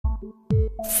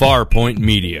Farpoint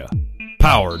Media,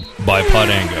 powered by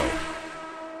Podango.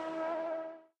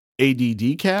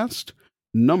 ADD Cast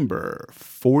number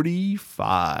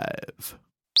 45.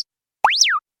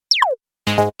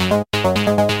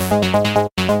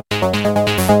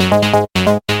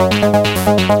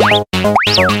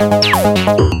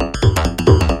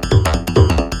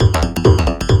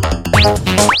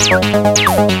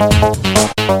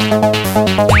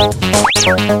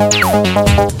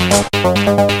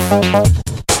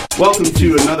 Welcome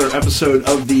to another episode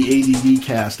of the ADD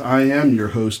Cast. I am your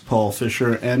host, Paul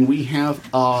Fisher, and we have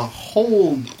a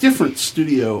whole different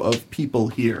studio of people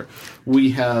here.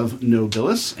 We have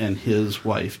Nobilis and his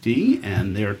wife, Dee,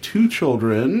 and their two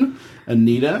children,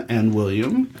 Anita and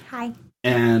William. Hi.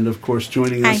 And, of course,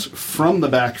 joining us from the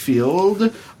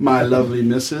backfield, my lovely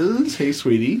Mrs. Hey,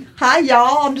 sweetie. Hi,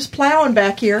 y'all. I'm just plowing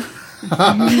back here.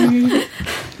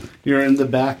 You're in the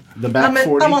back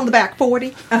 40? I'm on the back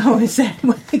 40. Oh, is that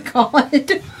what they call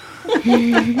it?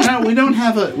 No, we don't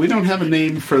have a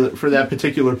name for that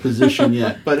particular position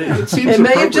yet, but it seems it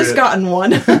may appropriate. have just gotten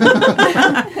one.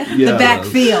 The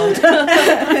backfield.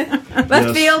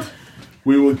 Left field.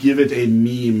 We will give it a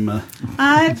meme.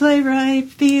 I play right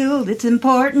field. It's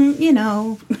important, you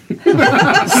know.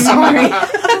 Sorry.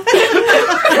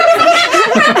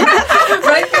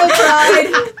 Right field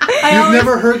pride. You've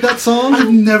never heard that song?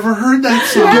 I've never heard that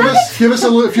song. Give us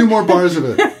a few more bars of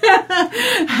it.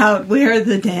 Out where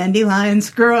the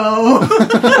dandelions grow.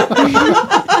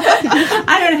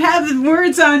 I don't have the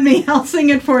words on me. I'll sing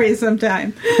it for you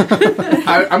sometime.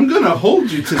 I'm going to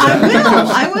hold you to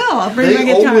that. I will. I'll bring my They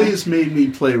guitar. always made me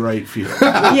play right field.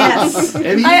 Yes.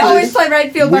 I always play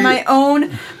right field by my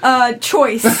own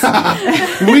choice.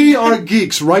 We are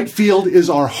geeks. Right field is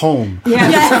our home.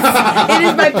 Yes. Yes, it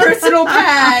is my personal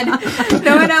pad.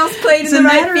 No one else played in the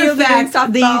right field.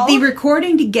 The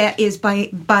recording to get is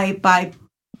by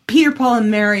Peter, Paul,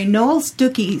 and Mary. Noel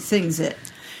Stuckey sings it.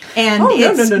 And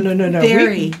it's no.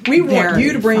 Very, we want very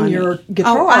you to bring funny. your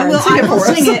guitar. Oh, I will and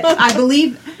sing it. I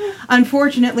believe,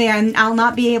 unfortunately, I'll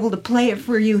not be able to play it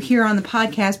for you here on the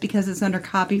podcast because it's under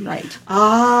copyright.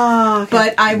 Ah, okay.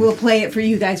 But I will play it for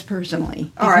you guys personally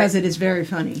because it is very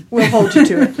funny. We'll hold you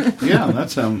to it. Yeah, that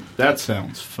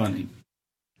sounds funny.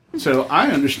 So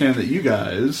I understand that you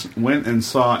guys went and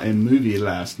saw a movie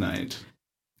last night.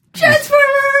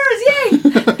 Transformers! Yay!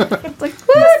 It's like,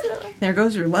 what? There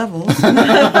goes your levels.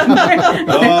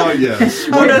 Oh, yes.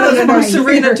 Oh, no.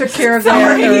 Serena took care of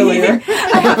that earlier.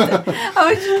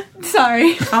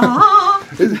 Sorry.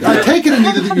 I take it,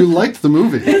 Anita, that you liked the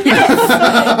movie. Yes,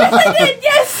 I did,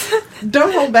 yes!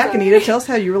 Don't hold back, Anita. Tell us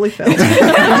how you really felt.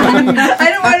 I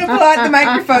don't want to pull out the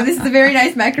microphone. This is a very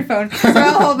nice microphone, so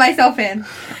I'll hold myself in.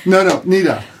 No,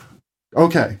 Nita.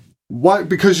 Okay. Why?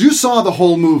 Because you saw the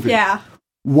whole movie. Yeah.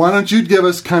 Why don't you give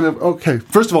us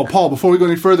first of all, Paul, before we go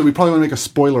any further, we probably want to make a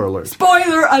spoiler alert.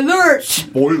 Spoiler alert!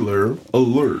 Spoiler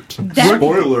alert. That-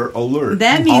 Spoiler alert.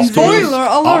 That means Spoiler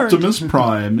alert! Optimus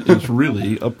Prime is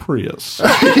really a Prius.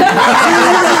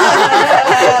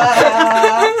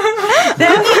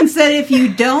 That means that if you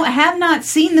have not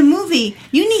seen the movie,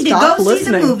 you need Stop to go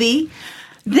listening. see the movie,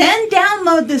 then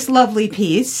download this lovely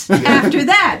piece after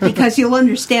that, because you'll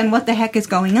understand what the heck is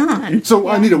going on. So,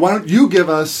 Anita, why don't you give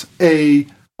us a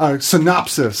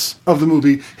synopsis of the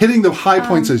movie, hitting the high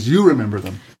points as you remember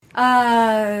them?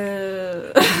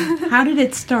 How did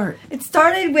it start? It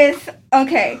started with,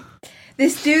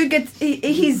 this dude gets,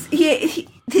 his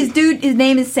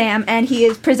name is Sam, and he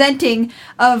is presenting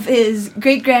of his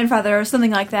great-grandfather, or something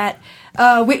like that,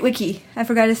 Witwicky. I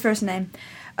forgot his first name.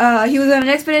 He was on an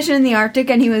expedition in the Arctic,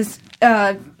 and he was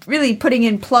really putting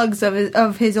in plugs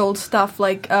of his old stuff,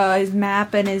 like his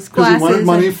map and his glasses. Because he wanted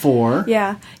money for...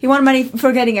 Yeah, he wanted money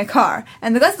for getting a car.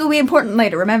 And the glasses will be important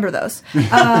later, remember those.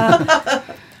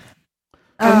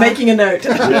 I'm making a note.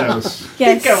 Yes.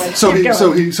 Yes. Keep going. So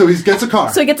he gets a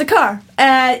car. So he gets a car.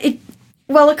 The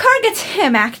car gets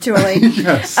him, actually.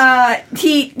 Yes.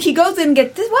 He goes in and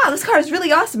gets this. Wow, this car is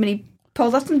really awesome, and he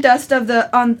pulls off some dust off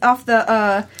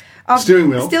the steering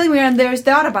wheel, and there's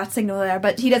the Autobot signal there,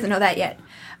 but he doesn't know that yet.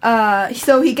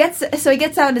 So he gets out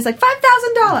and it's like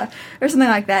 $5,000 or something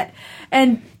like that,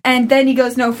 and then he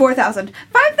goes, no, $4,000, $5,000 or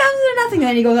nothing. And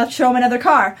then he goes up to show him another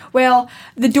car. Well,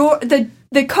 the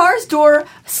car's door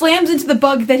slams into the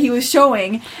bug that he was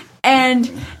showing,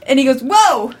 and he goes,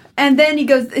 whoa. And then he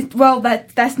goes, well,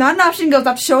 that's not an option. He goes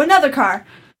up to show another car.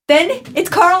 Then its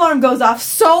car alarm goes off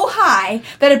so high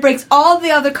that it breaks all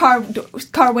the other car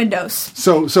windows.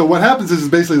 So what happens is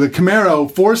basically the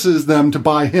Camaro forces them to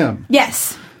buy him.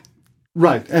 Yes.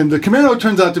 Right, and the Camaro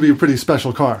turns out to be a pretty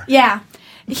special car. Yeah.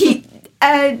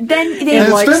 then And they they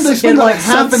spend in about like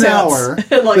half an sunsets. hour.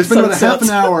 In like They spend about half sunsets.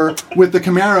 an hour with the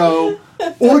Camaro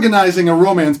organizing a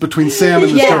romance between Sam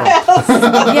and this girl.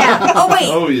 yeah. Oh wait.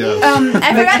 Oh yes.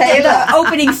 I forgot the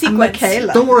opening sequence.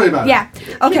 Michaela. Don't worry about Yeah.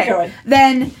 Okay. going.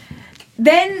 Then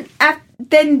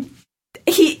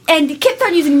he kept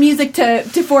on using music to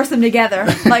force them together.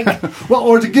 Like, it. Well,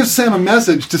 or to give Sam a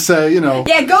message to say, yeah,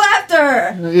 go after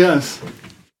her. yes.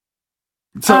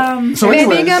 So Baby,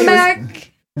 anyway, come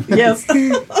back. Yes.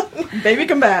 Baby,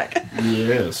 come back.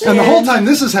 Yes. and the whole time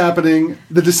this is happening,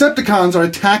 the Decepticons are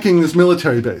attacking this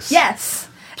military base. Yes.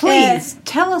 Please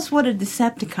tell us what a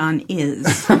Decepticon is.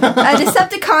 A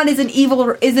Decepticon is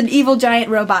an evil giant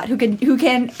robot who can The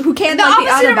like the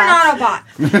opposite of an Autobots.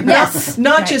 Autobot. Yes.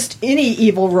 Not just any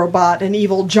evil robot, an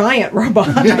evil giant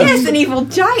robot. Yes, an evil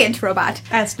giant robot.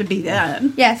 Has to be that.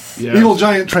 Yes. Yeah. Evil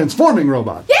giant transforming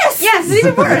robot. Yes. Yes. It's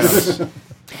even worse.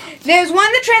 There's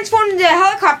one that transformed into a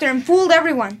helicopter and fooled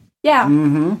everyone.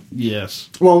 Yeah. Yes.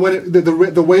 Well, when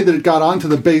the way that it got onto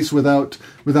the base without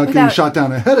getting shot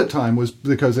down ahead of time was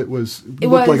because it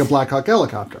looked like a Black Hawk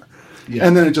helicopter. Yeah.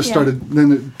 And then it just started.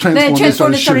 Then it transformed. Then it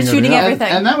transformed and started shooting everything. everything.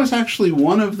 And that was actually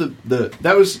one of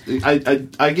that was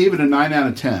I gave it a 9 out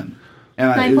of 10,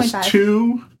 and it was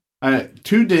 9.5.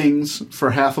 two dings for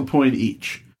half a point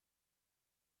each.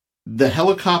 The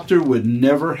helicopter would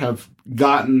never have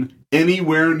gotten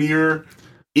anywhere near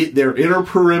their inner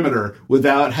perimeter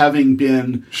without having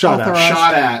been shot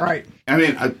at. Right. I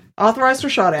mean, Authorized or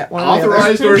shot at. One or the other.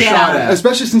 authorized or shot at.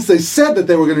 Especially since they said that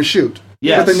they were going to shoot,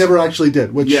 Yes. but they never actually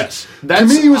did. Which Yes. to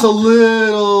me was a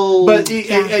little. But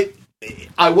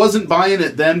I wasn't buying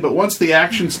it then, but once the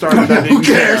action started, I didn't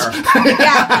care.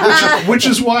 which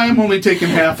is why I'm only taking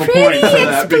half a point for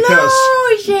that, because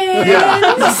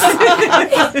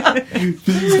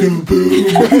things go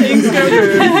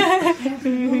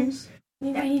boom.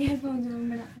 I need headphones on,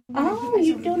 but Oh,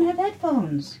 you don't have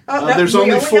headphones. there's we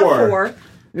only have 4.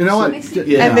 You know what?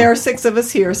 Yeah. And there are 6 of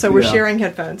us here, so we're Yeah. sharing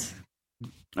headphones.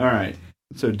 All right.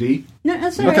 So D. No,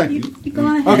 that's all right. Okay. You go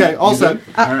on ahead. Okay, all set.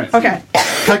 All right. Okay.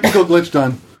 Technical glitch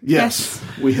done. Yes,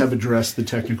 we have addressed the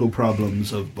technical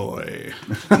problems of boy.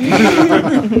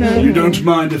 You don't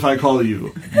mind if I call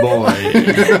you boy?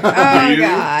 oh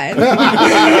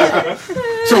god.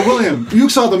 So, William, you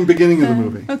saw the beginning of the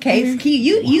movie. Okay, so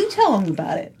you tell them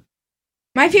about it.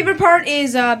 My favorite part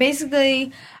is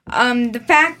basically the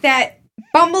fact that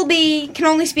Bumblebee can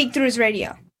only speak through his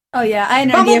radio. Oh yeah, I had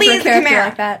an Bumblebee idea is for a the character Camaro.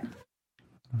 like that.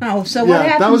 Oh, so Yeah, what that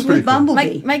happens was pretty with cool.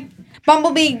 Bumblebee? Mike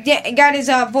Bumblebee got his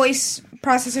voice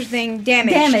processor thing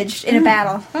damaged. in a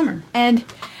battle, Bummer. and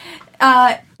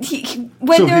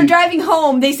when So they were he- driving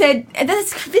home, they said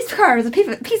this car is a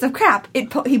piece of crap. He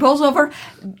pulls over,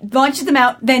 launches them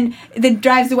out, then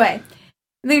drives away.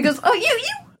 And then he goes, "Oh, you!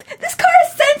 This car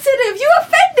is sensitive. You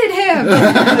offended him."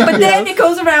 But then it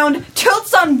goes around,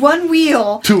 tilts on one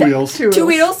wheel, Two wheels. two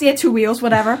wheels,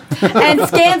 whatever, and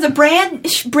scans a brand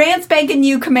spanking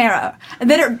new Camaro. And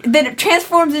then it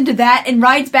transforms into that and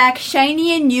rides back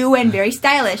shiny and new and very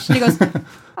stylish. And he goes,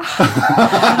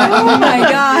 "Oh my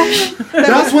gosh,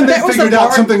 That's when they that was figured a out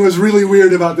bar- something was really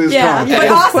weird about this yeah, car. but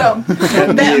awesome."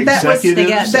 And the That was-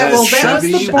 executives That at was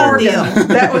Chevy the bargain.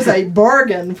 That was a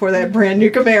bargain for that brand new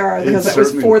Camaro because that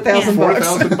was certainly- $4,000.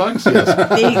 $4,000,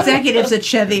 yes. The executives at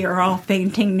Chevy are all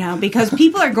fainting now because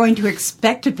people are going to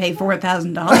expect to pay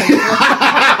 $4,000.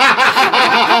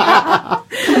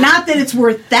 Not that it's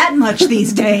worth that much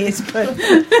these days, but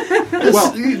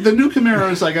Well, the new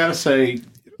Camaros, I gotta say,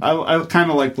 I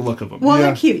kind of like the look of them. well, Yeah.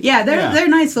 they're cute. Yeah, they're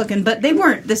nice looking, but they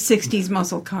weren't the '60s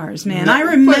muscle cars, man. I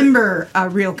remember a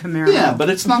real Camaro. Yeah, but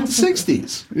it's not the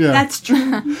 60s. Yeah. That's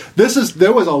true.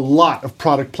 There was a lot of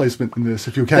product placement in this,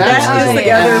 if you catch That's, my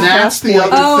the eye. other and that's the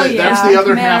half other point. thing. Oh, That's yeah. the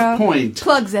other Camaro. half point.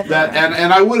 Plugs everywhere.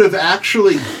 And I would have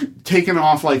actually taken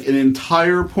off like an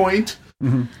entire point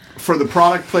for the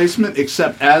product placement,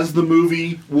 except as the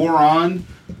movie wore on,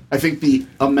 I think the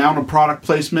amount of product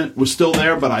placement was still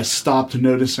there, but I stopped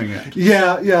noticing it.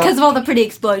 Yeah. Because of all the pretty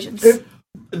explosions.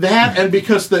 That and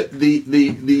because the And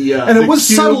the it was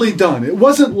cube- subtly done. It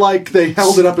wasn't like they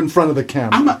held it up in front of the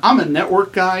camera. I'm a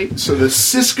network guy, so the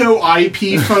Cisco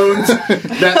IP phones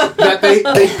that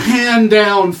they pan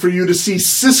down for you to see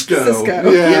Cisco,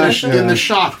 Yeah, in the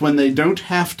shot when they don't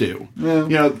have to. Yeah. You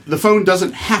know, the phone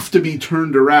doesn't have to be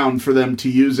turned around for them to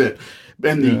use it,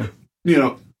 and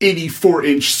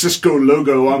 84-inch Cisco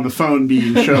logo on the phone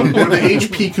being shown. Or the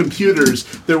HP computers,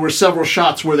 there were several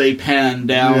shots where they panned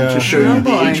down to show you the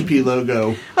HP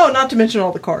logo. Oh, not to mention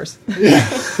all the cars. Well,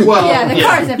 the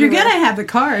cars everywhere. You're going to have the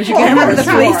cars. You're going to have the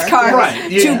police cars Right,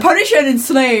 to punish and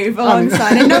enslave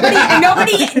alongside. And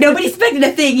nobody expected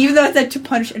a thing, even though it said to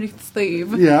punish and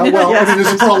enslave. Yeah, well, I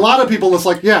mean, for a lot of people, it's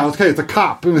like, yeah, okay, it's a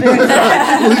cop.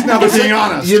 At least now they're being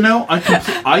honest. You know,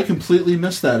 I completely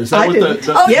missed that. Is that what They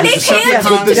The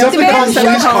Decepticon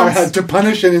police car had to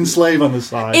punish and enslave on the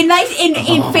side. In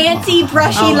fancy,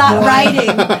 brushy writing.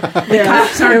 The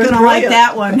cops aren't going to like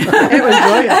that one. It was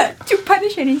brilliant. To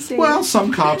punish and enslave. Well,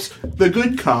 some cops, the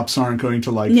good cops, aren't going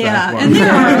to like that one. And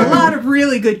there are a lot of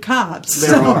really good cops.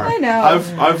 There are. I know.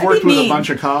 I've worked with a bunch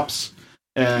of cops,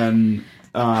 and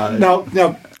No,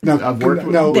 I've worked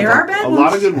with There are bad a ones.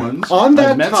 lot of good ones. On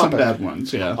that I've met some topic. bad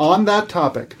ones. Yeah. On that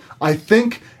topic, I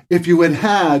think if you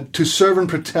had to serve and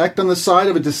protect on the side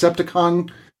of a Decepticon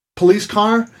police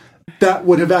car, that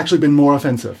would have actually been more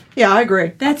offensive. Yeah, I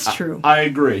agree. That's true. I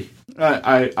agree.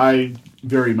 I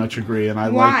very much agree, and I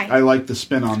like the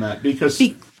spin on that because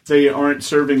they aren't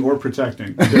serving or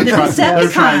protecting. They're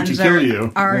trying to kill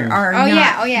you. Are Oh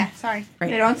not. yeah. Sorry.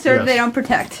 They don't serve, Yes. they don't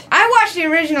protect. I watched the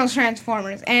original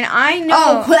Transformers, and I know,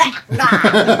 Oh, and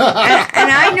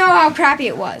I know how crappy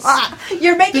it was.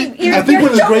 you're making. I think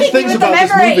one of the great things about this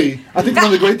memory. movie. I think one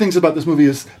of the great things about this movie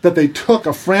is that they took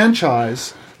a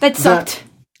franchise That sucked.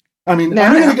 I mean,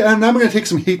 I'm going to take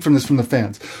some heat from the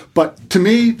fans, but to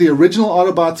me, the original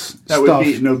Autobots That stuff. would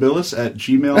be Nobilis at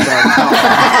gmail.com.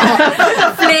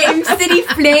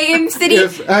 Flame City.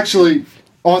 If actually,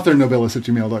 author Nobilis at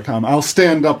gmail.com. I'll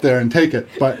stand up there and take it.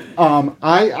 But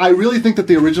I really think that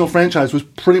the original franchise was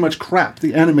pretty much crap.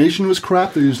 The animation was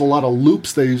crap. They used a lot of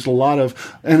loops. They used a lot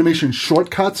of animation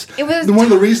shortcuts. It was one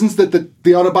of the reasons that the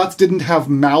Autobots didn't have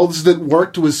mouths that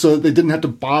worked was so that they didn't have to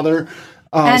bother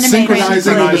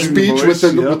synchronizing the speech with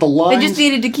the lines. They just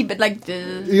needed to keep it like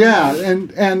this. Yeah, and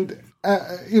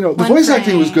the One voice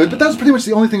acting was frame. good, but that was pretty much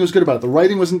the only thing that was good about it. The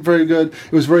writing wasn't very good.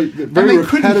 It was very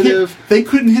repetitive. They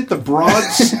couldn't hit the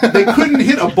broads. They couldn't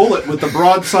hit a bullet with the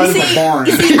broadside of a barn.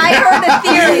 See, I heard a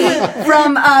theory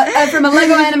from a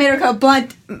Lego animator called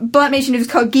Bluntmation. It was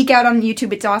called Geek Out on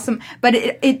YouTube. It's awesome, but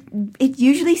it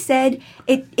usually said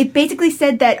it basically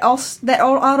said that all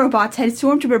Autobots had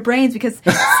stormtrooper brains because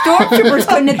stormtroopers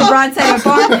couldn't hit the broadside of a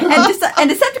barn,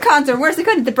 and Decepticons are worse. They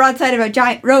couldn't hit the broadside of a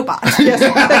giant robot. Yes,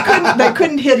 they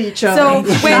couldn't hit each other.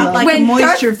 So when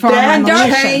moisture farm on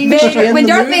the when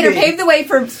Darth Vader movie. paved the way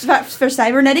for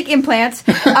cybernetic implants,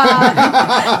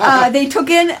 they took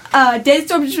in dead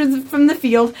stormtroopers from the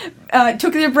field,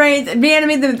 took their brains and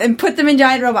reanimated them and put them in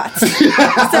giant robots.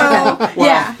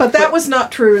 Yeah. But that was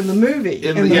not true in the movie.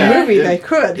 In the movie, they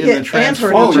could hit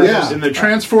androids. In the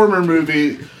Transformer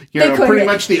movie, pretty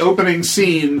much the opening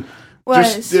scene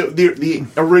was just the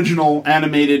original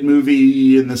animated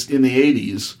movie in the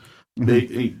 80s.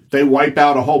 They wipe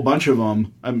out a whole bunch of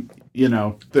them.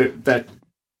 That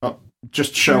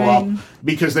just show up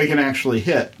because they can actually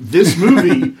hit. This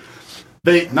movie.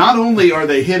 They not only are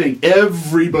they hitting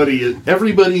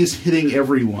everybody's hitting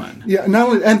everyone. Yeah, not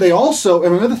only, and they also,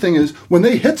 and another thing is, when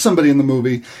they hit somebody in the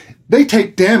movie, they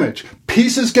take damage.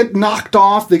 Pieces get knocked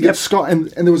off, they get scarred,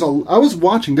 and there was I was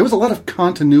watching, there was a lot of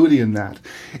continuity in that.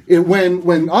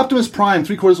 When Optimus Prime,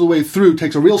 3/4 of the way through,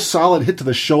 takes a real solid hit to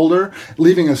the shoulder,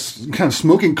 leaving a kind of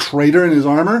smoking crater in his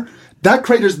armor, that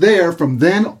crater's there from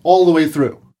then all the way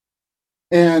through.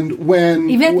 And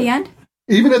even at the end?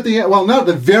 Even at the end, well, not at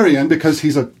the very end because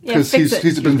he's been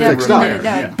fixed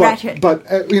up. But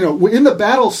in the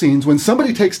battle scenes, when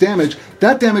somebody takes damage,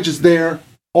 that damage is there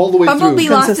all the way Bumblebee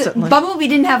through. lost it. Bumblebee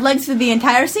didn't have legs for the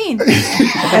entire scene. At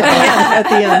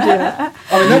the end, yeah.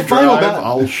 I mean, that final battle,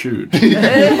 I'll shoot.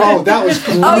 Oh, that was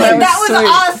great. Oh, yeah, that was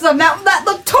awesome. That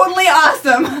looked totally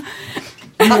awesome.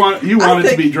 You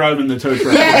wanted to be driving the tow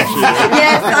truck. Yes,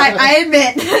 I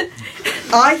admit.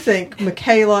 I think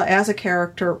Michaela as a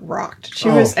character rocked. She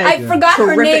was I forgot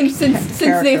her name since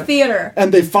character. the theater.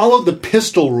 And they followed the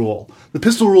pistol rule. The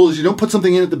pistol rule is you don't put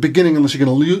something in at the beginning unless you're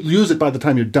going to use it by the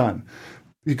time you're done.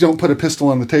 You don't put a pistol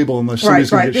on the table unless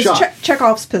somebody's going to get shot.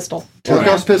 Chekhov's pistol.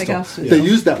 Chekhov's pistol. They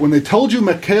used that. When they told you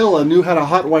Michaela knew how to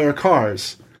hotwire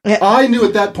cars, I knew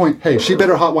at that point, hey, she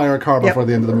better hotwire a car before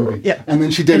the end of the movie. Yep. And then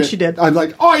she did it. She did. I'm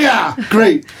like, oh yeah,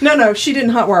 great. No, she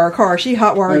didn't hotwire a car. She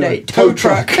hotwired a tow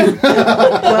truck.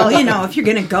 Well, if you're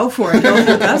going to go for it, go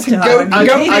for gusto. I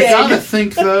gotta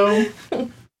think though,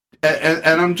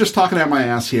 and I'm just talking out my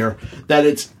ass here, that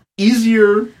it's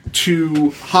easier to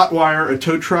hotwire a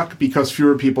tow truck because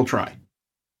fewer people try.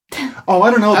 Oh,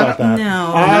 I don't know about that.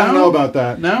 No. I don't know about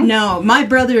that. No, my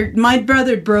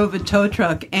brother drove a tow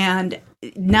truck, and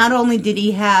not only did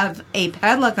he have a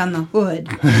padlock on the hood,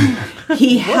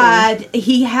 he had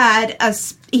a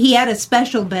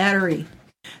special battery.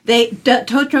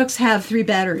 Tow trucks have 3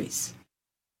 batteries.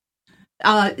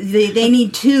 They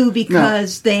need 2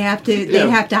 because they have to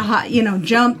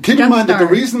jump. Keep in mind that the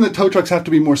reason that tow trucks have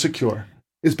to be more secure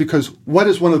is because what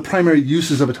is one of the primary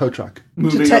uses of a tow truck?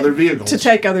 Moving other vehicles. To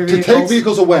take other vehicles. To take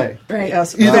vehicles away. Right.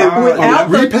 Yes. Either without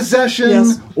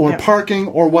repossession or parking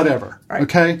or whatever. Right.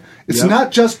 Okay? It's not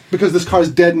just because this car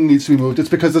is dead and needs to be moved. It's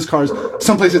because this car is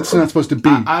someplace it's not supposed to be.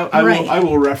 I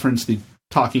will reference the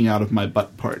talking out of my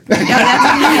butt part. Okay,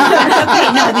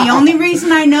 no, the only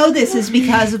reason I know this is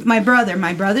because of my brother.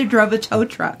 My brother drove a tow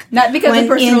truck. Not because of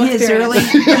personal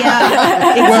experience.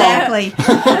 Exactly.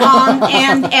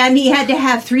 And he had to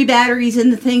have 3 batteries in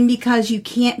the thing because you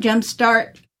can't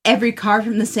jumpstart every car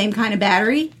from the same kind of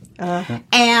battery.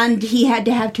 And he had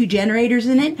to have 2 generators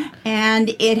in it, and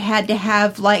it had to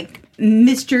have like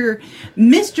Mr.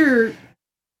 Security.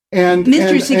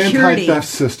 Anti-theft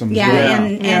systems.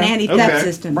 And anti-theft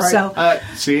systems. Right. So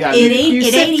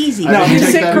it ain't easy. No, you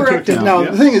sit corrected. No,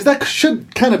 the thing is, that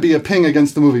should kind of be a ping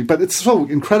against the movie, but it's so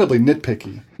incredibly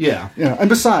nitpicky. Yeah. And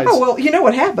besides... Oh, well, you know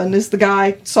what happened is the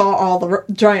guy saw all the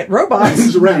giant robots...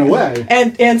 and just ran away.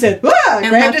 And said,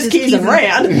 grabbed his keys and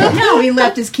ran. No, he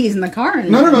left his keys in the car.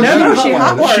 No, she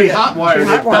hotwired it. She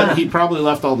hotwired it, but he probably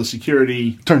left all the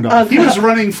security... turned off. He was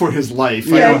running for his life.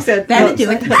 Yeah, he said, that'd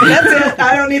do it. That's it.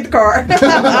 I don't need the car. I'm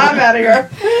out of here.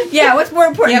 Yeah, what's more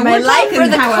important, my life or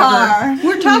the car?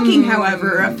 We're talking,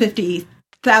 however, a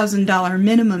 $50,000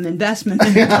 minimum investment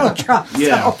in a tow truck.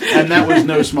 Yeah, so. And that was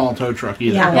no small tow truck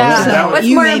either. Yeah. So What's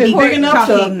you more may be big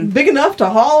enough to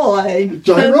haul a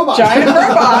giant robot.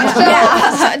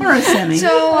 Yeah. or a semi.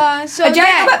 So A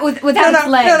giant robot without its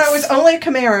legs. No, it was only a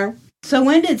Camaro. So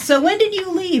when did you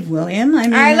leave, William? I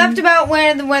mean, I left about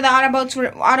where the Autobots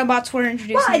were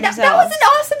introducing Why? themselves. That was an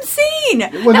awesome scene.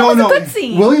 Well, that was a good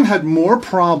scene. William had more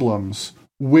problems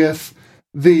with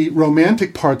the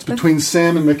romantic parts between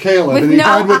Sam and Michaela than he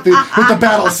had with the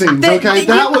battle scenes. Okay,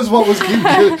 that was what was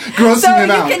grossing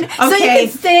him out. So you can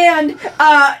stand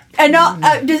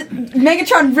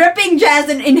Megatron ripping Jazz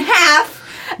in half.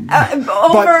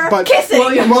 Over kissing.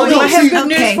 William, I have good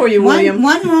news for you, William.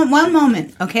 One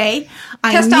moment, okay?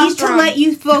 I need to let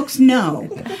you folks know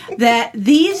that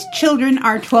these children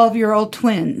are 12-year-old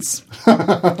twins.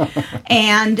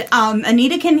 And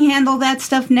Anita can handle that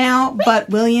stuff now, but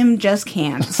William just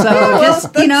can't. So that's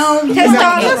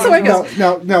the way it goes.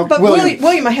 No, but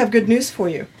William, I have good news for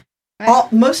you.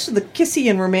 Most of the kissy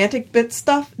and romantic bit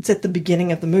stuff, it's at the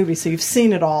beginning of the movie, so you've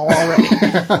seen it all already.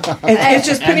 And it's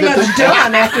just pretty much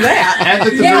done after that. And at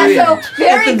the very end.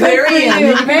 Very good for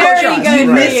you. Very good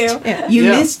for you.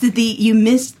 You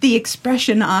missed the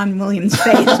expression on William's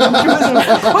face.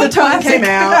 The tongue came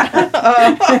out.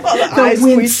 The eyes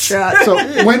squeezed shut. So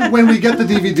when we get the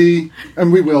DVD,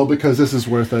 and we will because this is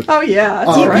worth it. Oh yeah,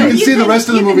 you can see the rest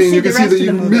of the movie, and you can see that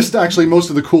you missed actually most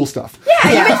of the cool stuff.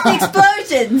 Yeah, you missed the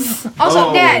explosions.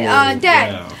 Also, Dad,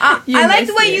 I like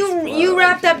the way you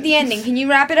wrapped up the ending. Can you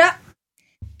wrap it up?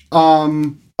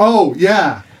 Oh,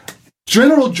 yeah.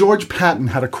 General George Patton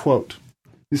had a quote.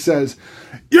 He says,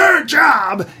 "Your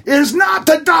job is not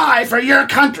to die for your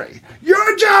country.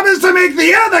 Your job is to make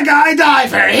the other guy die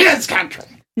for his country."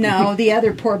 No, the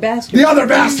other poor bastard. The other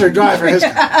bastard die for his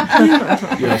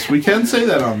country. Yes, we can say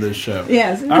that on this show.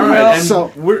 Yes. All right, and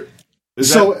so we're...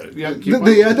 at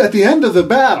the end of the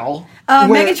battle,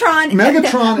 Megatron. Let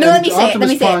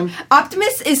me say it.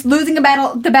 Optimus is losing the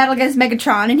battle against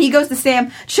Megatron, and he goes to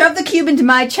Sam, "Shove the cube into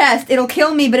my chest. It'll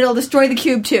kill me, but it'll destroy the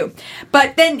cube too."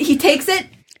 But then he takes it.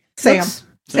 Sam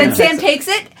takes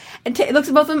it and looks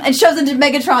at both of them and shoves it into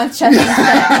Megatron's chest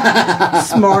instead.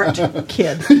 Smart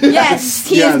kid. Yes,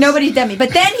 he is nobody's dummy. But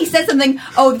then he says something.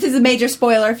 Oh, this is a major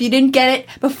spoiler. If you didn't get it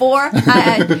before,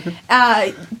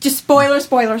 just spoiler.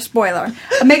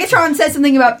 Megatron says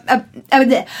something about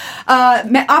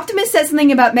Optimus says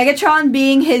something about Megatron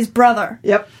being his brother.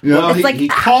 Yep. Well, he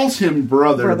calls him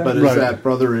brother, but is that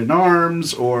brother in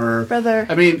arms or brother?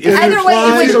 I mean, either way,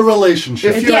 it was a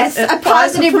relationship. Yes, a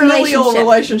positive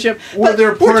relationship. Were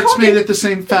their parts made at the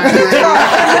same factory?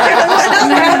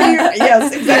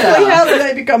 Yes, exactly. How do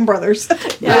they become brothers?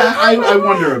 Yeah, I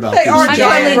wonder about they this. are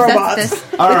giant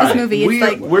robots. All right, this movie,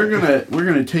 we're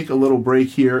gonna take a little break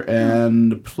here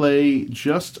and play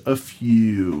just a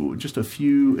few,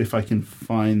 if I can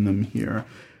find them here.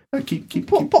 Keep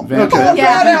pull Van that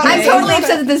out. I'm totally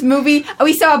upset at this movie.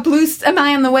 We saw a blue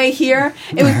semi on the way here.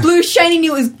 It was blue, shiny,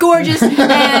 it was gorgeous,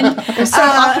 and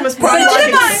Optimus Prime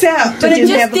but it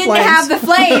just didn't have the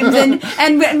flames.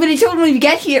 And when he told me when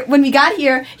we got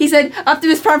here, he said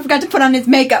Optimus Prime forgot to put on his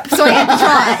makeup, so I had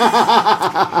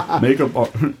to try.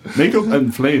 Makeup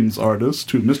and flames artist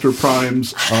to Mr.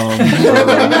 Prime's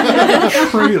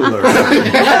trailer.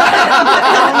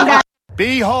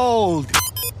 Behold,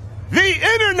 the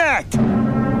Internet!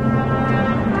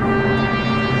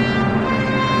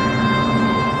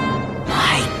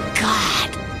 My God,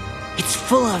 it's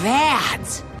full of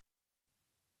ads.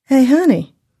 Hey,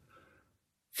 honey.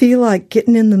 Feel like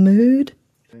getting in the mood?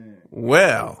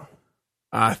 Well,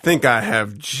 I think I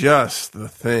have just the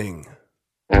thing.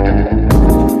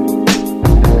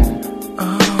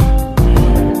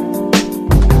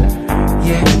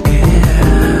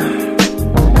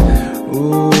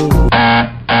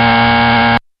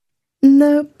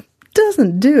 Nope,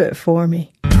 doesn't do it for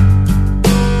me.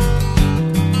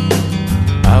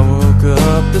 I woke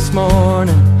up this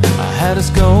morning, I had a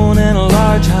scone and a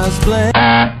large house blend.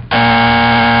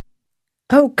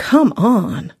 Oh, come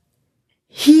on.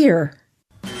 Here.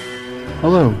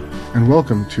 Hello, and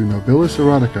welcome to Nobilis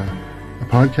Erotica, a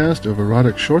podcast of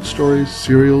erotic short stories,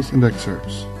 serials, and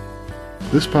excerpts.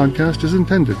 This podcast is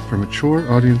intended for mature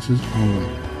audiences only.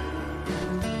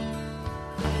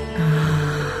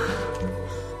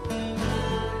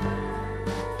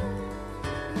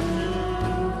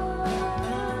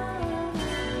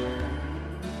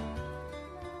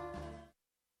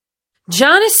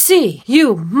 Johnny C.,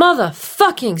 you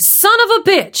motherfucking son of a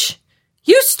bitch!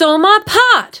 You stole my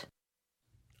pot!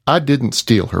 I didn't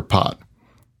steal her pot.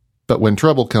 But when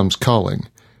trouble comes calling,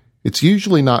 it's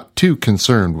usually not too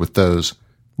concerned with those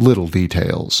little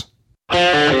details.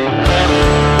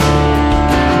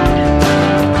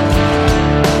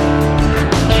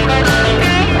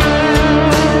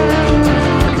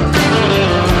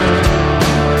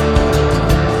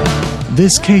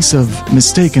 This case of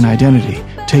mistaken identity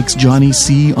takes Johnny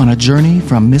C. on a journey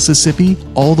from Mississippi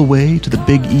all the way to the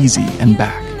Big Easy and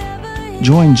back.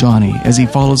 Join Johnny as he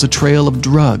follows a trail of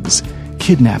drugs,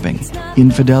 kidnapping,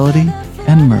 infidelity,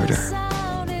 and murder.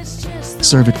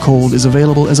 Serve It Cold is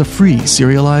available as a free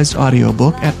serialized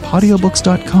audiobook at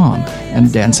audiobooks.com and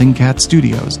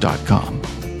dancingcatstudios.com.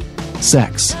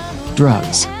 Sex,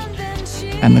 drugs,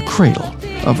 and the cradle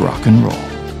of rock and roll.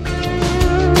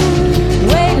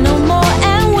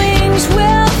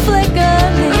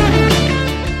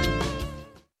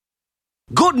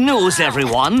 Good news,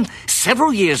 everyone.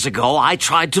 Several years ago, I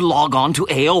tried to log on to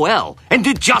AOL, and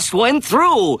it just went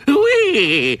through.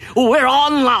 Whee! We're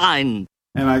online.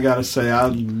 And I gotta say, I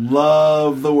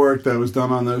love the work that was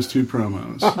done on those two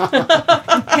promos.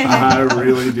 I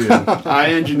really do.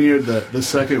 I engineered the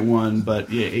second one, but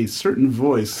yeah, a certain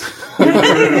voice was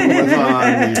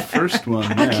on the first one.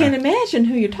 Yeah. I can't imagine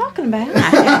who you're talking about. I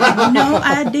have no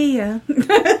idea.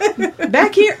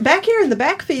 Back here in the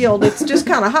backfield, it's just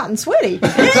kind of hot and sweaty.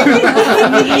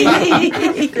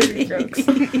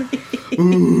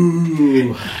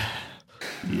 Ooh.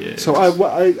 Yeah. So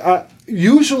I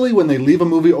usually when they leave a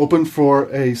movie open for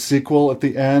a sequel at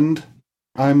the end,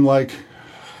 I'm like,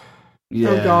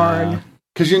 oh darn,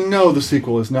 because you know the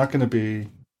sequel is not going to be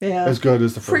as good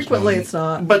as the first. Frequently, one. It's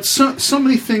not. But so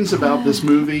many things about this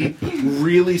movie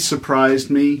really surprised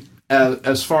me.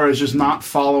 As far as just not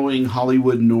following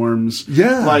Hollywood norms,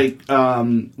 like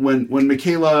when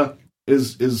Michaela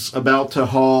is about to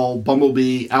haul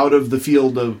Bumblebee out of the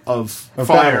field of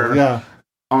fire,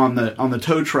 on the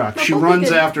tow truck, she runs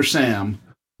after Sam,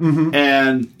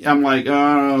 and I'm like,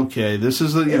 oh, okay, this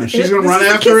is she's gonna run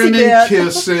after him and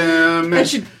kiss him, and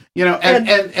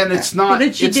it's not. What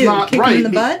did she it's do? not Kick right. him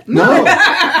in the butt? No,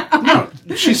 no.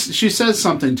 She says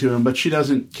something to him, but she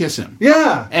doesn't kiss him.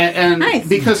 Yeah, and nice.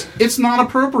 Because it's not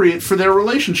appropriate for their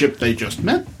relationship. They just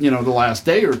met, the last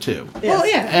day or two. Yes. Well,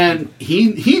 yeah, and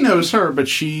he knows her, but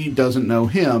she doesn't know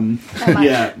him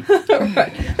yet.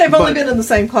 Right. They've only been in the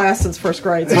same class since first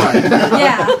grade. So. Right.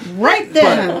 Yeah, right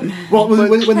there. Well,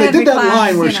 when they did that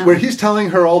line where class, where he's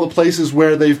telling her all the places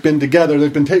where they've been together,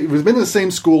 they've been in the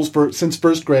same schools since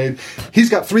first grade. He's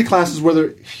got 3 classes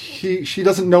where she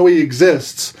doesn't know he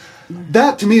exists.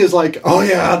 That to me is like, oh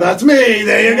yeah, that's me.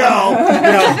 There you go.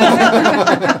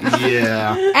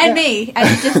 Yeah, and me.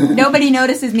 Nobody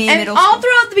notices me in and middle all school.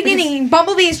 throughout the beginning,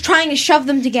 Bumblebee is trying to shove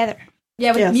them together.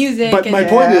 Yeah, with music. But my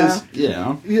point is,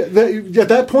 at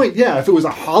that point, if it was a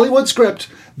Hollywood script,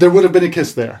 there would have been a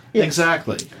kiss there. Yes.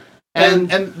 Exactly. And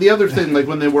the other thing, like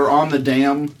when they were on the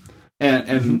dam,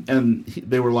 and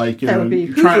they were like,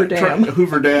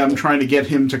 Hoover Dam, trying to get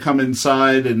him to come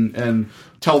inside and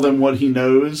tell them what he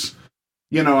knows,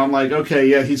 I'm like, okay,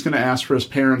 yeah, he's going to ask for his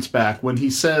parents back. When he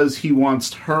says he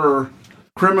wants her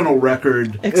criminal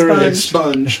record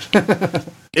expunged,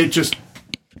 it just,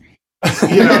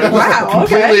 wow,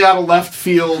 completely out of left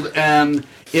field, and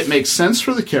it makes sense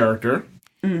for the character.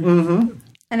 Mm-hmm.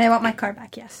 And I want my car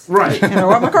back, yes. Right. And I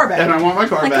want my car back.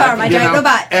 My giant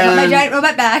robot. I want my giant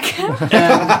robot back.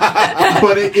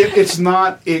 But it's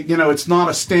not, it's not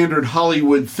a standard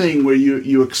Hollywood thing where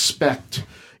you expect,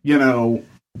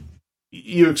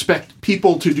 you expect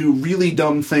people to do really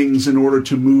dumb things in order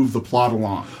to move the plot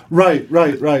along. Right.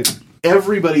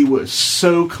 Everybody was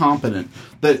so competent.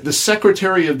 The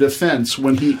Secretary of Defense,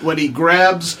 when he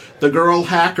grabs the girl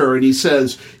hacker and he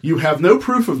says, "You have no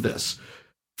proof of this.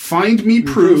 Find me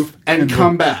proof and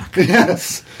come back."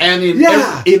 Yes. And in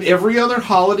every other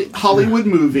Hollywood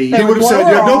movie, he would have said,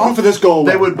 "You have no proof of this, go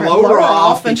away." They would blow her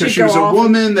off because she was a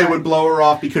woman. They would blow her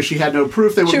off because she had no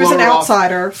proof. They would blow her off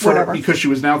because she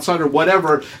was an outsider,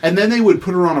 whatever. And then they would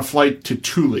put her on a flight to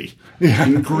Thule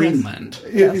in Greenland.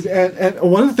 Yes. And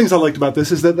one of the things I liked about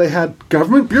this is that they had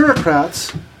government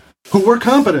bureaucrats who were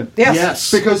competent.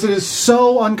 Yes. Because it is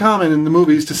so uncommon in the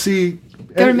movies to see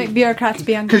government bureaucrats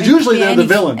be because usually they're the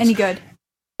villains. Any good.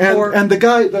 And the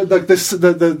guy,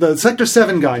 the Sector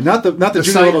 7 guy, not the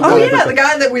junior level guy. Oh yeah, the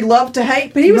guy that we love to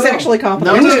hate, but he was actually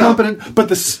competent. He was competent, but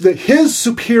his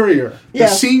superior, the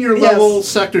senior level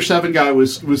Sector 7 guy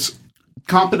was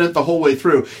competent the whole way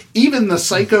through. Even the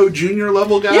psycho junior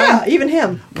level guy, even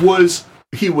him was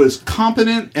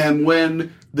competent, and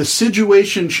when the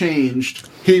situation changed,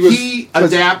 he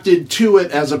adapted to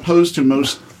it, as opposed to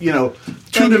most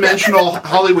two-dimensional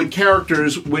Hollywood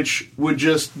characters, which would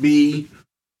just be,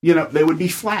 they would be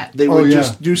flat. They would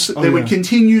would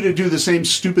continue to do the same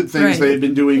stupid things they had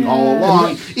been doing all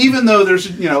along, even though there's,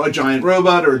 a giant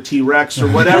robot or a T-Rex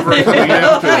or whatever.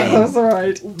 That's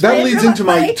right. That leads into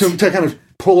to kind of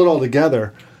pull it all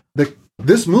together.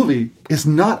 This movie is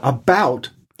not about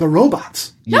the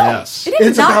robots. Yes. No, it is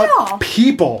it's not about at all.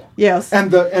 People. Yes.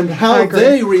 And how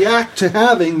they react to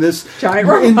having this giant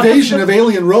invasion of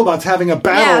alien robots having a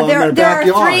battle in their backyard.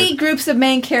 There are three groups of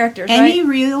main characters, Any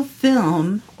real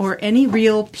film or any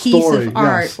real piece of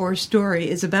art or story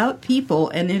is about people,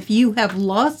 and if you have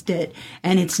lost it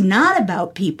and it's not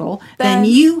about people, then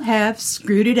you have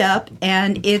screwed it up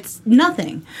and it's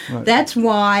nothing. Right. That's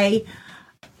why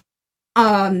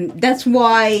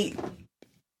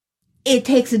it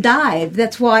takes a dive.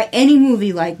 That's why any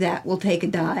movie like that will take a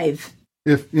dive.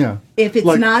 If it's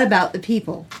not about the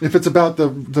people. If it's about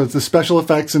the special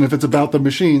effects and if it's about the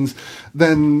machines,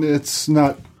 then it's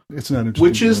not interesting.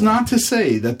 Which is not to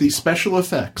say that the special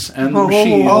effects and the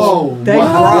machines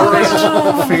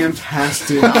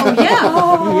fantastic.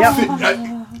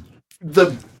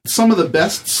 Some of the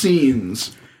best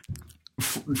scenes.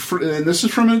 And this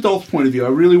is from an adult's point of view. I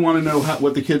really want to know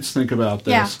what the kids think about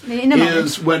this.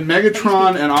 Is when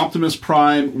Megatron and Optimus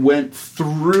Prime went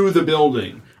through the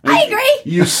building. I agree.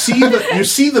 You see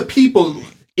the people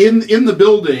in the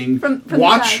building from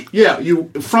watch.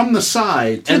 From the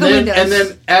side, and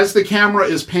then as the camera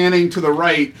is panning to the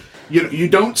right, you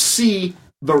don't see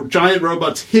the giant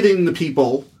robots hitting the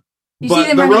people.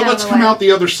 But the robots come out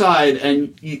the other side,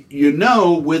 and you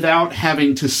know without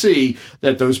having to see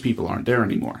that those people aren't there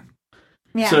anymore.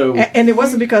 Yeah. So, and it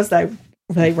wasn't because they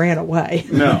ran away.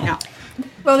 No.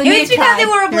 Well, it was because they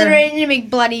were obliterated in a big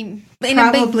bloody, big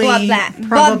bloodbath.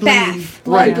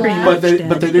 Right, but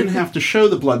they didn't have to show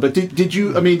the blood. But did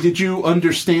you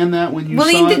understand that when you saw it?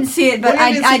 William didn't see it, but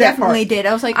I definitely did.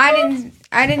 I was like, I didn't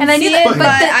see it, but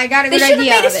I got a good idea. They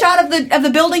should have made a shot of the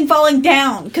building falling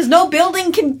down, because no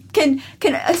building can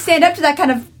stand up to that kind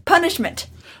of punishment.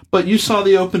 But you saw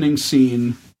the opening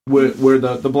scene where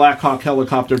the Black Hawk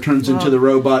helicopter turns into the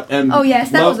robot and that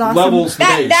was awesome. Levels the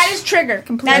base. That is Trigger.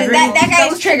 Completely. That guy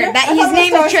is Trigger. His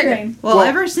name is Trigger. Well,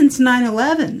 ever since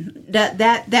 9/11,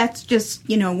 that's just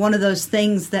one of those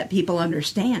things that people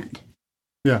understand.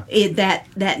 Yeah.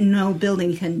 That no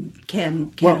building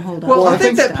can hold up. Well, I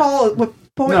think that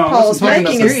Paul is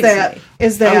making is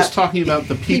that I was talking about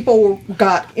the people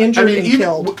got injured and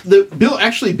killed.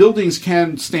 Buildings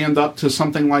can stand up to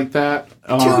something like that.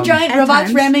 Two giant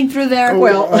robots ramming through there.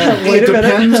 It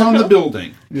depends on the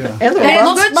building. Yeah. And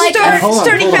a good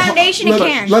sturdy foundation it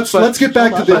can. Let's get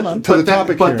back to the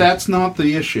topic but here. That's not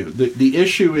the issue. The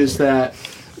issue is that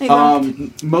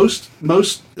most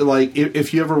like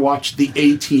if you ever watched the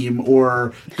A-Team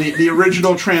or the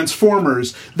original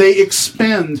Transformers, they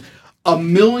expend a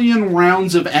million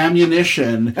rounds of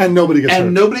ammunition, and nobody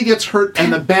gets hurt,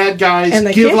 and the bad guys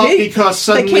give up because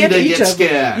suddenly they get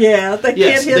scared. Yeah, they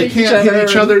can't hit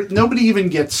each other. Nobody even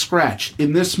gets scratched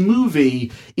in this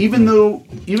movie. Even though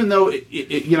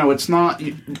it's not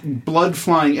blood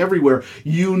flying everywhere,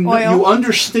 you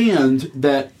understand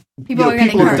that. People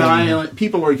are dying.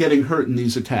 People are getting hurt in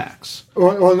these attacks.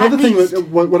 Well, another thing,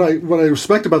 what I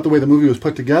respect about the way the movie was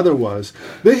put together was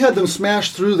they had them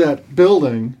smash through that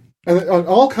building, and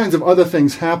all kinds of other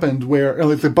things happened where,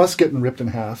 like the bus getting ripped in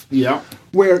half. Yeah,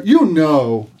 where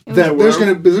that there's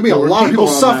going to be a lot of people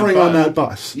suffering on that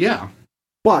bus. Yeah,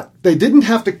 but they didn't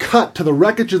have to cut to the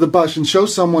wreckage of the bus and show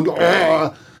someone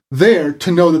there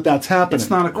to know that that's happening.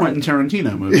 It's not a Quentin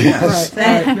Tarantino movie. Yes,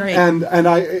 right. And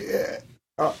I.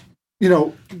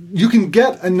 You can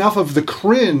get enough of the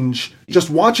cringe just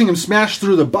watching him smash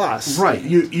through the bus. Right.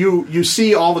 You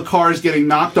see all the cars getting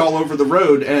knocked all over the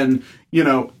road, and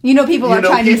people are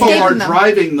trying to escape them. People are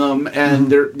driving them,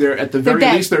 and they're at the very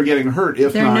least they're getting hurt,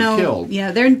 if not killed.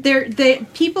 Yeah,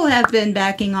 people have been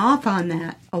backing off on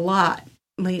that a lot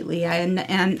lately,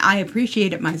 and I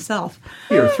appreciate it myself.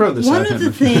 Here, throw this One at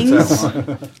of him.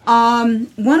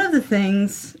 One of the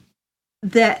things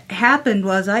that happened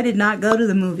was I did not go to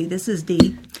the movie. This is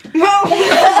deep. And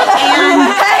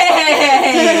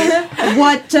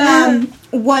what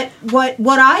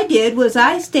I did was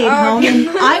I stayed home and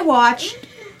I watched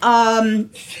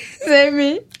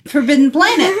Forbidden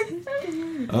Planet.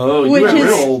 Oh, you went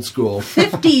real old school.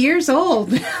 50 years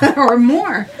old or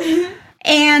more.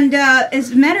 And as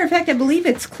a matter of fact, I believe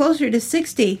it's closer to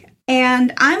 60.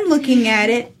 And I'm looking at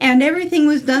it, and everything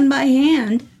was done by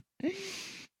hand.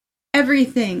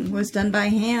 Everything was done by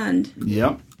hand.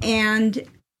 Yep. And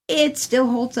it still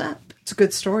holds up. It's a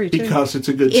good story, too. Because it's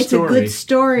a good story. It's a good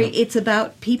story. Yep. It's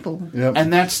about people. Yep.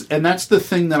 And that's the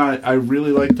thing that I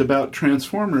really liked about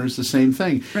Transformers, the same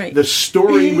thing. Right. The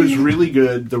story was really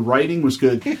good. The writing was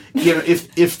good.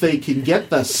 If they can get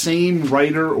the same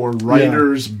writer or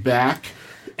writers back,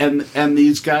 and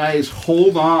these guys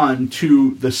hold on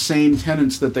to the same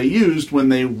tenets that they used when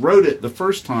they wrote it the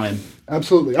first time.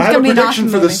 Absolutely. I have a prediction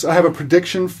for this. I have a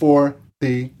prediction for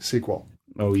the sequel.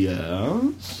 Oh,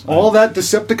 yes? All that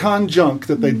Decepticon junk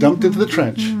that they dumped into the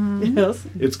trench. Yes.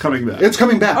 It's coming back. It's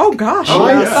coming back. Oh, gosh.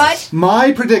 Yes.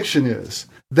 My prediction is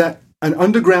that an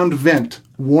underground vent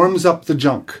warms up the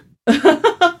junk.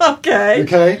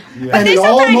 Okay. Yeah. And it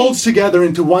all molds together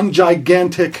into one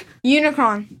gigantic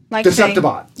Unicron.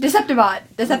 Deceptibot. Deceptibot?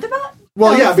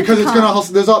 Well, yeah, because it's going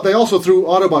to. They also threw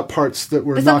Autobot parts that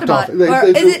were knocked off.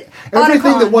 They threw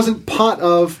everything that wasn't part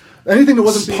of anything that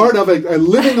wasn't part of a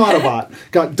living Autobot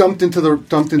got dumped into the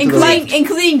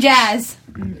including Jazz.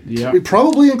 Yeah,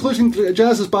 probably including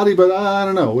Jazz's body, but I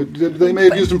don't know. They may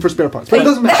have used him for spare parts, but it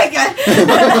doesn't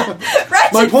matter.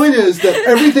 My point is that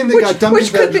everything that got dumped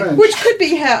into that trench, which could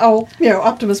be how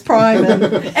Optimus Prime and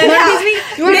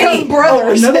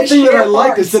brothers. Another thing that I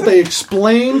liked is that they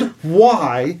explained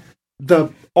why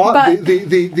the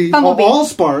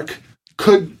Allspark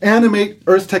could animate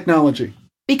Earth technology.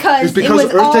 Because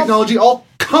Earth technology all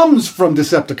comes from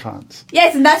Decepticons.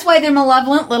 Yes, and that's why they're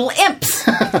malevolent little imps.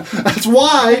 That's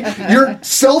why your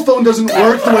cell phone doesn't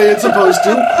work the way it's supposed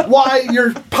to. Why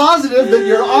you're positive that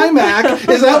your iMac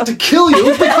is out to kill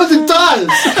you, because it does.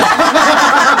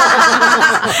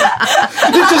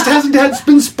 It just hasn't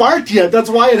been sparked yet. That's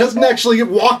why it hasn't actually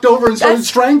walked over and started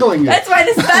strangling you. That's why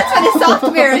the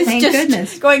software is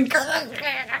just going.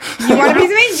 You want a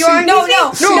piece of me? No,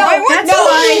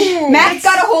 Mac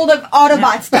got a hold of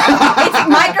Autobot stuff.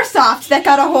 It's Microsoft that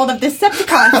got a hold of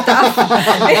Decepticon stuff.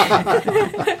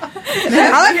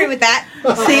 I'll agree with that.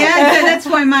 See, that's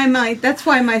why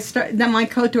my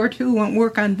KOTOR 2 won't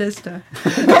work on Vista.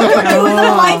 KOTOR 2 is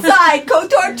on my side.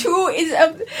 KOTOR 2 is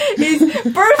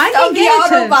birth of the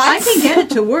Autobots. I can get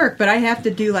it to work, but I have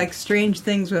to do strange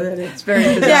things with it. It's very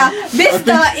bizarre. Yeah,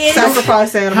 Vista is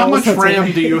sacrifice animals. How much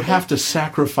RAM do you have to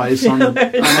sacrifice on an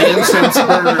incense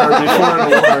burner before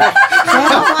it'll work?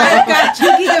 Well, I've got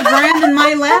 2 gig of RAM in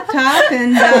my laptop,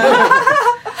 and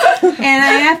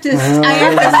I have to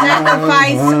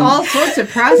sacrifice all sorts of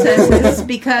processes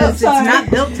because it's not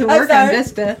built to work on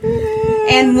Vista.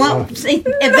 And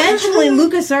eventually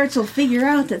LucasArts will figure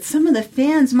out that some of the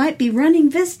fans might be running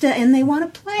Vista and they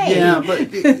want to play. Yeah,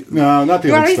 but no, not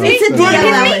the other stuff. It's a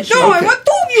DLL issue. No, I want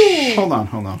you. Hold on.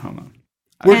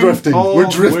 We're drifting. We're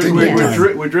drifting.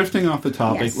 We're drifting off the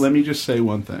topic. Yes. Let me just say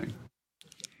one thing.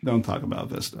 Don't talk about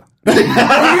Vista. Okay.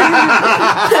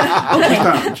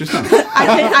 Just don't.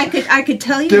 I could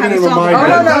tell you Giving how to him a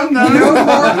solve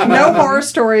migraine. No horror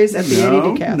stories at the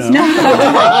ADD cast.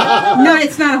 No,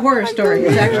 it's not a horror story.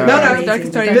 It's actually No, dark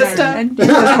story. Vista.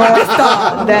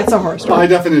 That's a horror story. By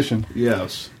definition.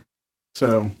 Yes.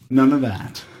 So none of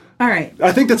that. All right.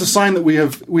 I think that's a sign that we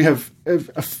have Probably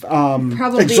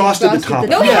exhausted the exhausted topic.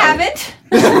 No, we haven't.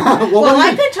 Well,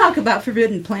 I could talk about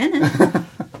Forbidden Planet.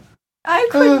 I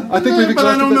couldn't. I think we've exhausted But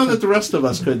I don't know that. that the rest of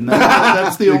us could.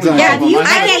 That's the only Exactly. problem.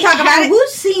 I can't talk about it.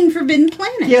 Who's seen Forbidden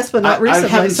Planet? Yes, but not I recently,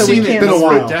 haven't so seen we it can't. Been a for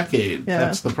while. a decade. Yeah.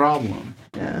 That's the problem.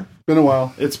 Yeah. Been a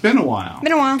while. It's been a while.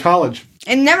 Been a while. College.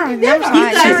 And never You guys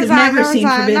have never seen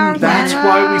Forbidden That's Planet.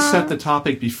 why we set the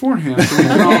topic beforehand, so we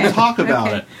can all talk about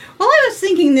it. Well, I was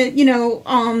thinking that,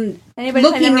 Anybody play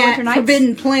looking Neverwinter at Nights?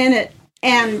 Forbidden Planet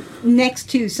and next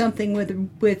to something with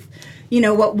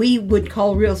what we would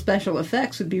call real special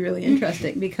effects would be really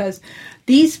interesting, because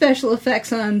these special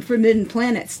effects on Forbidden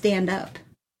Planet stand up,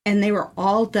 and they were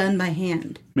all done by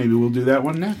hand. Maybe we'll do that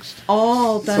one next.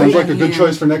 All done Sounds by like a good hand.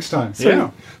 choice for next time. Yeah.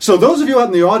 So those of you out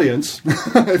in the audience,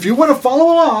 if you want to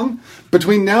follow along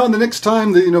between now and the next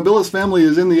time the Nobilis family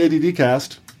is in the ADD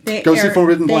cast, go see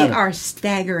Forbidden Planet. They are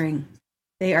staggering.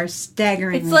 They are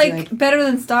staggering. It's like better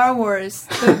than Star Wars.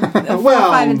 The 4,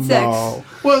 5, and 6. no.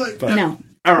 Well, no.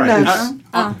 All right.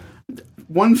 No.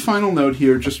 One final note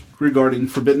here, just regarding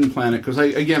Forbidden Planet, because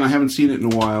I haven't seen it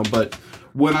in a while, but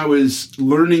when I was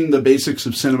learning the basics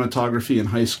of cinematography in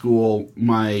high school,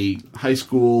 my high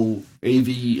school AV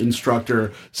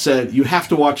instructor said, you have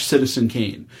to watch Citizen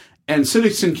Kane. And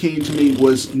Citizen Kane to me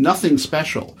was nothing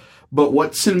special. But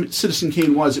what Citizen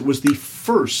Kane was, it was the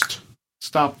first,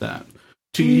 stop that,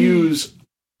 to use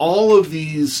all of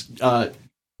these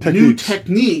new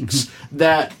techniques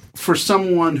that for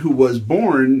someone who was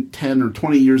born 10 or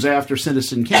 20 years after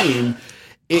Citizen Kane,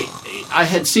 I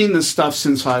had seen this stuff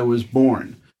since I was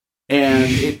born, and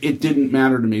it didn't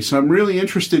matter to me. So I'm really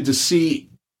interested to see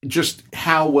just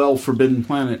how well Forbidden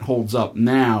Planet holds up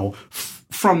now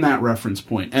from that reference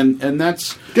point, and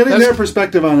that's getting their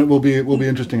perspective on it will be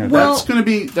interesting. I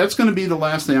think. That's going to be the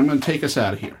last thing. I'm going to take us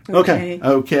out of here.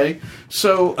 Okay.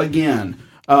 So again,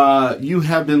 you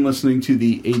have been listening to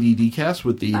the ADD cast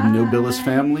with the Nobilis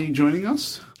family joining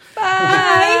us.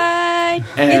 Bye.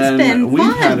 And it's been we've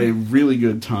fun. had a really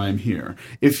good time here.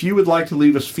 If you would like to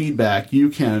leave us feedback, you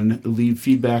can leave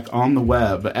feedback on the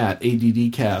web at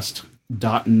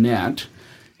addcast.net.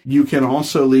 You can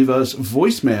also leave us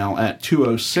voicemail at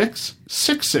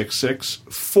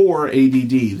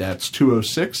 206-666-4ADD. That's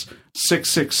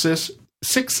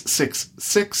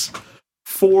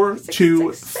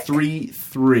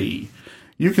 206-666-4233.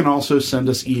 You can also send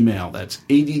us email. That's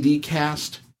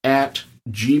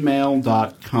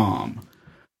addcast@gmail.com.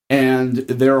 And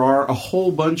there are a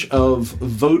whole bunch of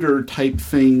voter-type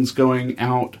things going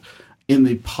out in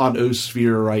the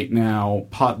podosphere right now.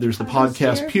 There's the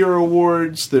Podcast Peer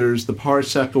Awards. There's the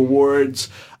Parsec Awards.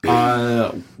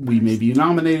 We may be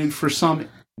nominated for some.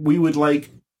 We would like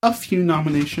a few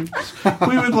nominations.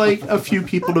 We would like a few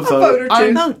people to vote. I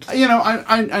know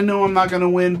I'm not going to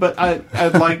win, but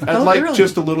I'd like early.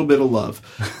 just a little bit of love.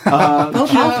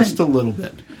 Just a little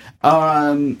bit.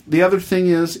 The other thing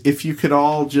is, if you could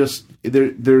all just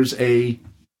there's a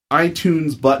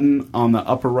iTunes button on the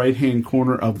upper right-hand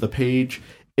corner of the page.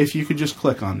 If you could just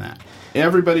click on that.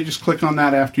 Everybody just click on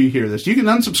that after you hear this. You can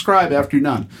unsubscribe after you're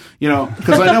done.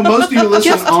 Because I know most of you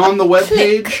listen on the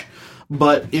webpage,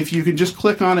 but if you can just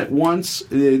click on it once,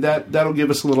 that'll give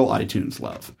us a little iTunes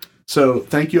love. So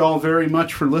thank you all very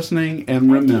much for listening,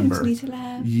 and remember,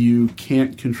 you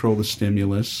can't control the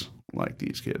stimulus like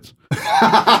these kids,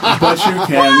 but you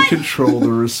can control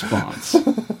the response.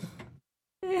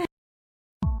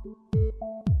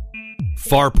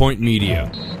 Farpoint Media,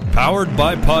 powered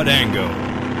by Podango.